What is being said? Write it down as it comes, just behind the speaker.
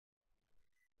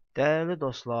Dəyərli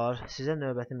dostlar, sizə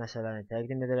növbəti məsələni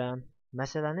təqdim edirəm.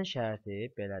 Məsələnin şərti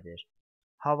belədir.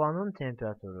 Havanın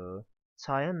temperaturu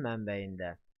çayın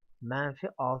mənbəyində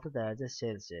 -6 dərəcə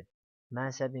Selsi,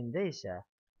 mənsəbində isə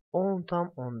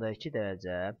 10,2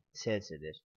 dərəcə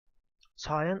Selsidir.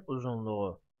 Çayın uzunluğu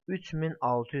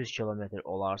 3600 km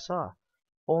olarsa,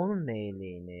 onun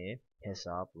meyilliyini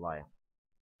hesablayın.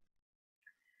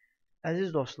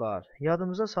 Əziz dostlar,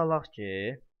 yadımıza salaq ki,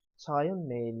 çayın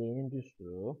meyilliyinin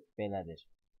düsturu belədir.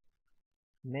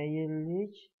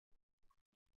 Meyillik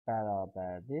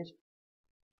bərabərdir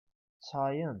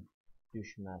çayın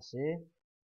düşməsi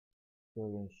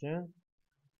bölünsün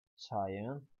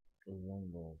çayın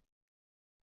uzunluğu.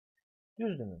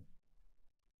 Düzdürmü?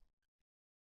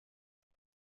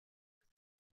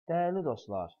 Dəyərli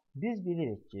dostlar, biz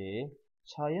bilirik ki,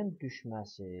 çayın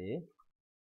düşməsi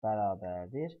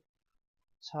bərabərdir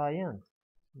çayın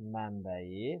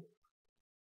mənbəyi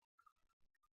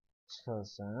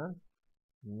çıxılsın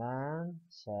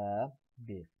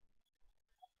mənsəbi.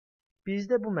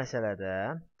 Bizdə bu məsələdə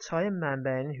çayın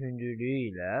mənbəyinin hündürlüyü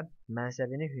ilə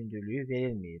mənsəbinin hündürlüyü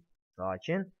verilməyib.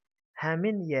 Lakin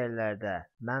həmin yerlərdə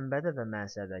mənbədə və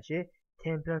mənsəbdəki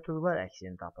temperaturlar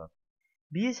əksini tapıb.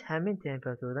 Biz həmin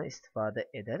temperaturdan istifadə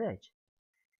edərək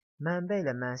mənbə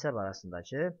ilə mənsəb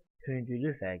arasındakı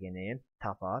hündürlük fərqini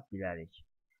tapa bilərik.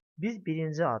 Biz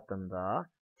birinci addımda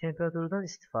temperaturdan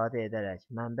istifadə edərək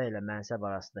mənbə ilə mənsəb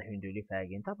arasında hündürlük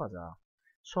fərqini tapacaq.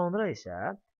 Sonra isə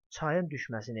çayın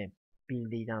düşməsini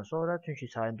bildikdən sonra, çünki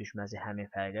çayın düşməsi həmin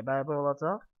fərqə bərabər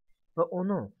olacaq və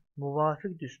onu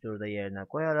müvafiq düsturda yerinə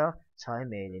qoyaraq çayın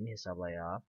meyilliyini hesablaya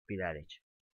bilərik.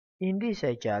 İndi isə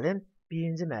gəlin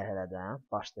birinci mərhələdən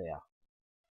başlayaq.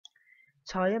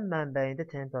 Çayın mənbəyində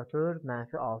temperatur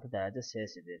 -6 dərəcə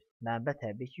Selsidir. Mənbə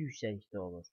təbii ki, yüksəklikdə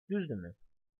olur. Düzdürmü?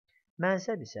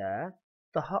 Mənsəb isə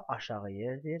daha aşağı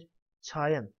yerdir.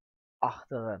 Çayın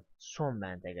axdığı son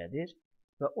məntəqədir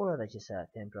və oradakı isə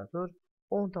temperatur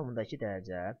 10,2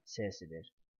 dərəcə Selsidir.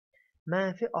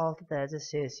 -6 dərəcə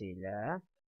Selsi ilə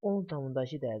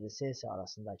 10,2 dərəcə Selsi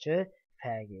arasındakı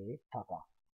fərqi tapaq.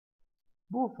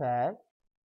 Bu fərq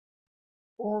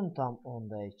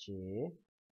 10,2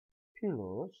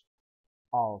 plus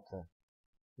 6,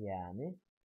 yəni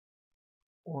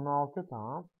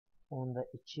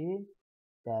 16,2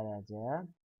 dərəcə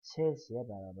Selsiyə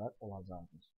bərabər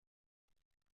olacaqdır.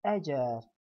 Əgər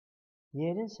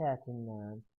yerin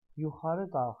səthindən yuxarı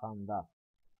qalxanda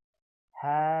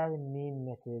hər 1000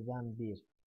 metrdən bir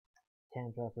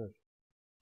temperatur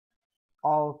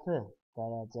 6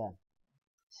 dərəcə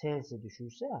Selsi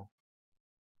düşürsə,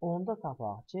 onda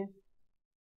tapaq ki,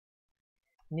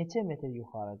 neçə metr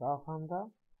yuxarı qalxanda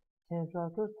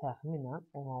temperatur təxminən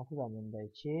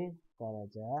 16,2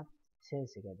 dərəcə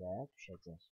Selsi qədər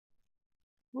düşəcək.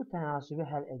 Bu tənasibi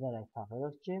həll edərək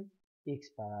tapırıq ki, x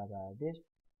bərabərdir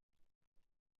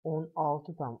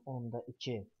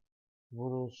 16,2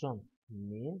 vurulsun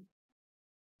 1000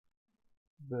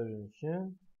 bölünsün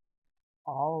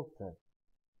 6.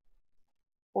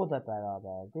 O da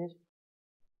bərabərdir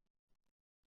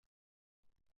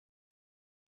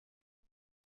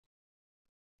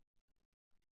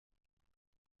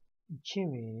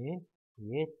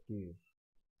 2700.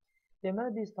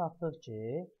 Deməli, biz tapdıq ki,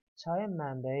 çayın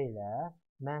mənbəyi ilə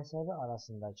mənsəbi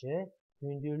arasındakı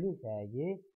hündürlük fərqi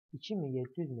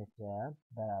 2700 metrə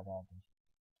bərabərdir.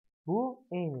 Bu,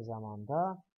 eyni zamanda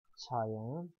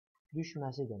çayın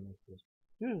düşməsi deməkdir.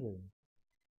 Düzdürmü?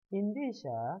 İndi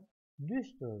isə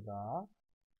düsturda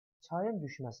çayın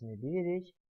düşməsini bilirik,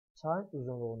 çayın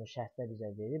uzunluğunu şərtdə bizə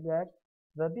veriblər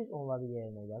və biz onları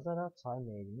yerinə yazaraq çayın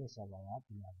meyilliyini hesablaya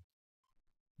bilərik.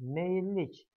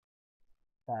 Meyillik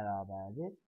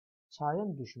bərabərdir çayın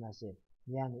düşməsi,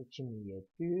 yəni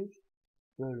 2700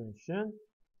 bölünsün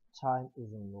çayın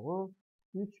uzunluğu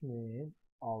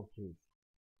 3600.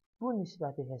 Bu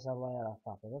nisbəti hesablayaraq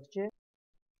tapırıq ki,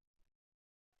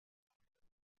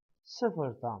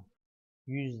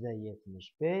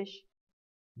 0,75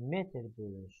 metr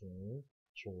bölünsün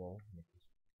kilometr.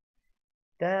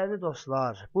 Dəyərli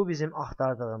dostlar, bu bizim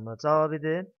axtardığımız cavab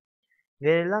idi.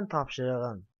 Verilən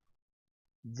tapşırığın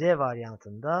C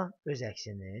variantında öz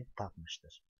əksini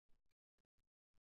tapmışdır.